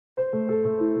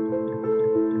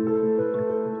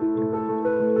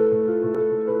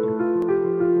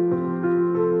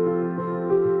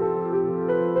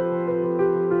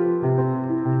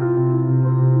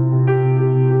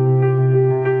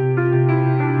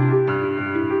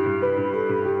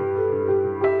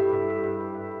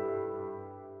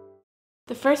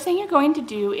first thing you're going to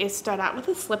do is start out with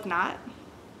a slip knot.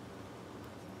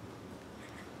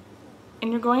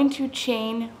 And you're going to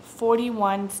chain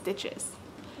 41 stitches.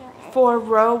 For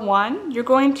row 1, you're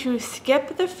going to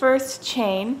skip the first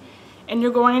chain and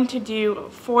you're going to do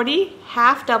 40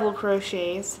 half double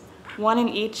crochets, 1 in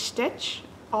each stitch,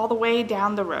 all the way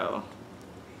down the row.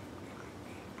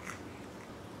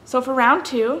 So for round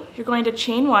 2, you're going to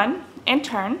chain 1 and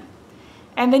turn,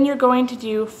 and then you're going to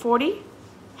do 40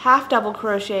 half double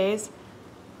crochets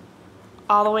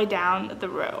all the way down the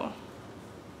row.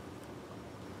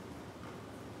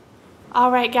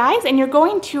 Alright guys, and you're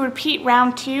going to repeat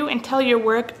round 2 until your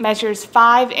work measures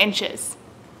 5 inches.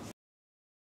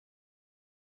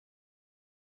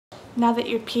 Now that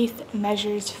your piece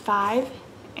measures 5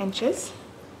 inches,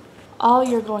 all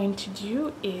you're going to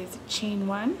do is chain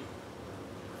 1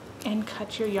 and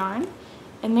cut your yarn,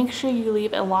 and make sure you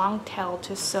leave a long tail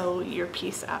to sew your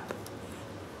piece up.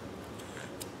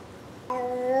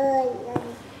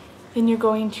 Then you're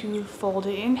going to fold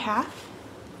it in half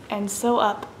and sew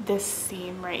up this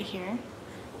seam right here.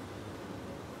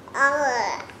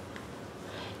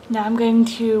 Now I'm going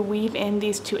to weave in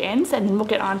these 2 ends and then we'll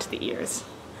get on to the ears.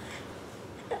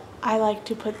 I like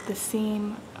to put the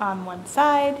seam on one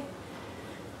side.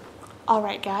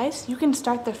 Alright guys, you can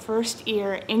start the first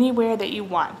ear anywhere that you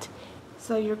want.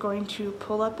 So you're going to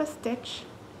pull up a stitch,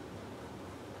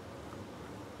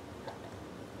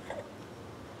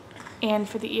 and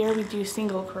for the ear we do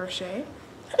single crochet.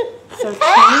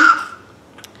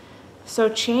 So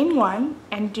chain 1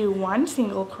 and do 1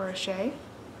 single crochet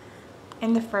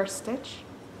in the first stitch.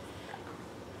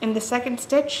 In the second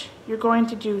stitch, you're going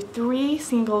to do 3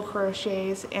 single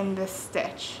crochets in this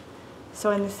stitch. So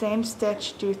in the same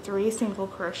stitch, do 3 single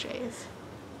crochets.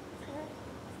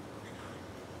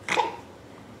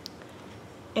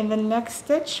 In the next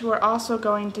stitch, we're also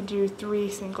going to do 3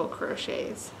 single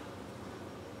crochets.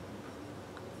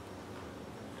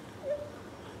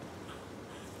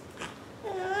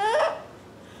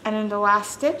 And in the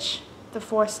last stitch, the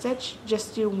 4th stitch,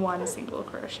 just do 1 single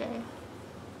crochet.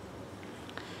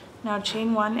 Now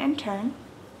chain 1 and turn.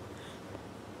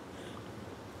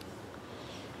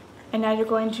 And now you're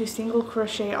going to single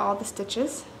crochet all the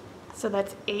stitches. So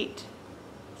that's 8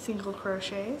 single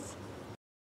crochets.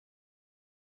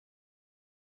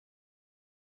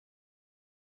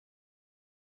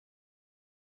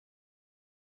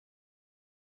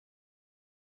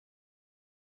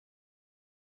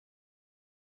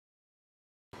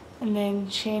 And then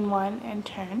chain 1 and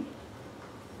turn.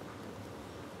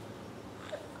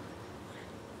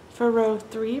 For row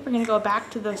 3, we're going to go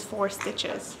back to those 4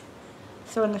 stitches.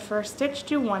 So in the first stitch,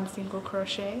 do 1 single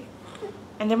crochet,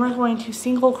 and then we're going to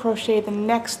single crochet the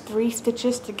next 3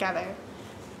 stitches together.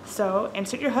 So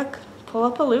insert your hook, pull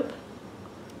up a loop,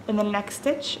 in the next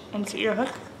stitch, insert your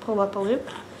hook, pull up a loop,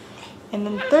 and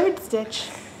then third stitch,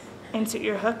 insert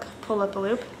your hook, pull up a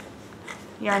loop,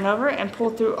 yarn over, and pull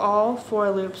through all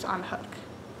 4 loops on hook.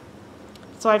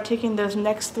 So I've taken those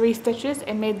next 3 stitches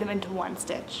and made them into 1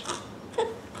 stitch.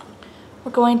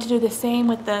 We're going to do the same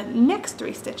with the next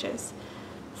 3 stitches.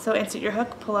 So insert your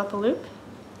hook, pull up a loop,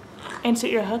 insert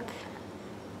your hook,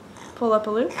 pull up a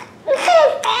loop,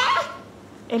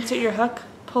 insert your hook,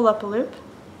 pull up a loop,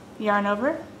 yarn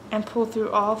over, and pull through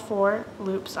all 4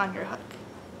 loops on your hook.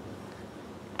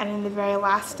 And in the very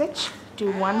last stitch,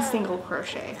 do 1 single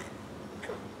crochet.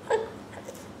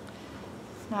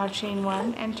 Now chain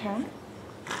 1 and turn.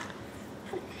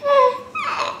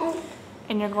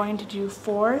 And you're going to do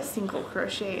 4 single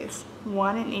crochets,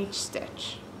 1 in each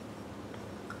stitch.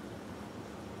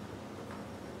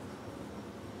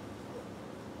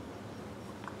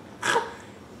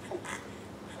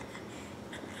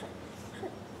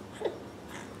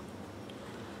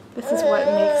 This is what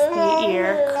makes the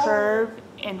ear curve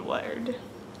inward.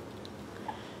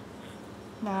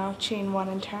 Now chain 1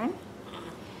 and turn.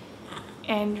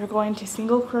 And you're going to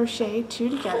single crochet 2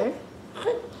 together.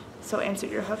 So insert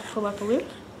your hook, pull up a loop,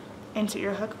 insert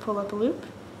your hook, pull up a loop,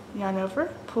 yarn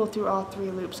over, pull through all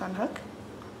 3 loops on hook,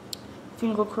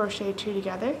 single crochet 2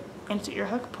 together, insert your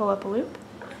hook, pull up a loop,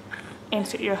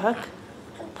 insert your hook,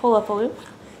 pull up a loop,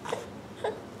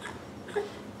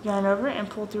 yarn over, and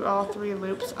pull through all 3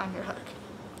 loops on your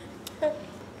hook.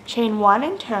 Chain 1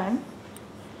 and turn,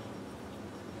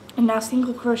 and now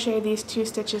single crochet these 2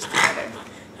 stitches together.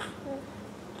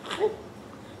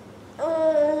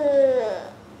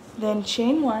 Then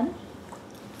chain 1,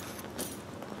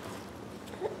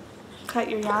 cut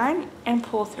your yarn, and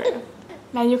pull through.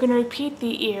 Now you're going to repeat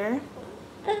the ear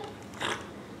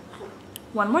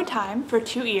one more time for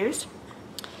 2 ears,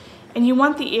 and you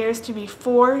want the ears to be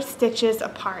 4 stitches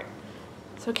apart.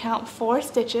 So count 4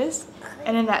 stitches,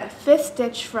 and in that 5th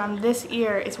stitch from this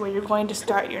ear is where you're going to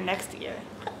start your next ear.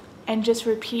 And just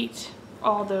repeat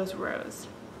all those rows.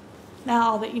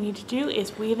 Now all that you need to do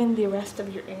is weave in the rest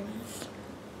of your ends.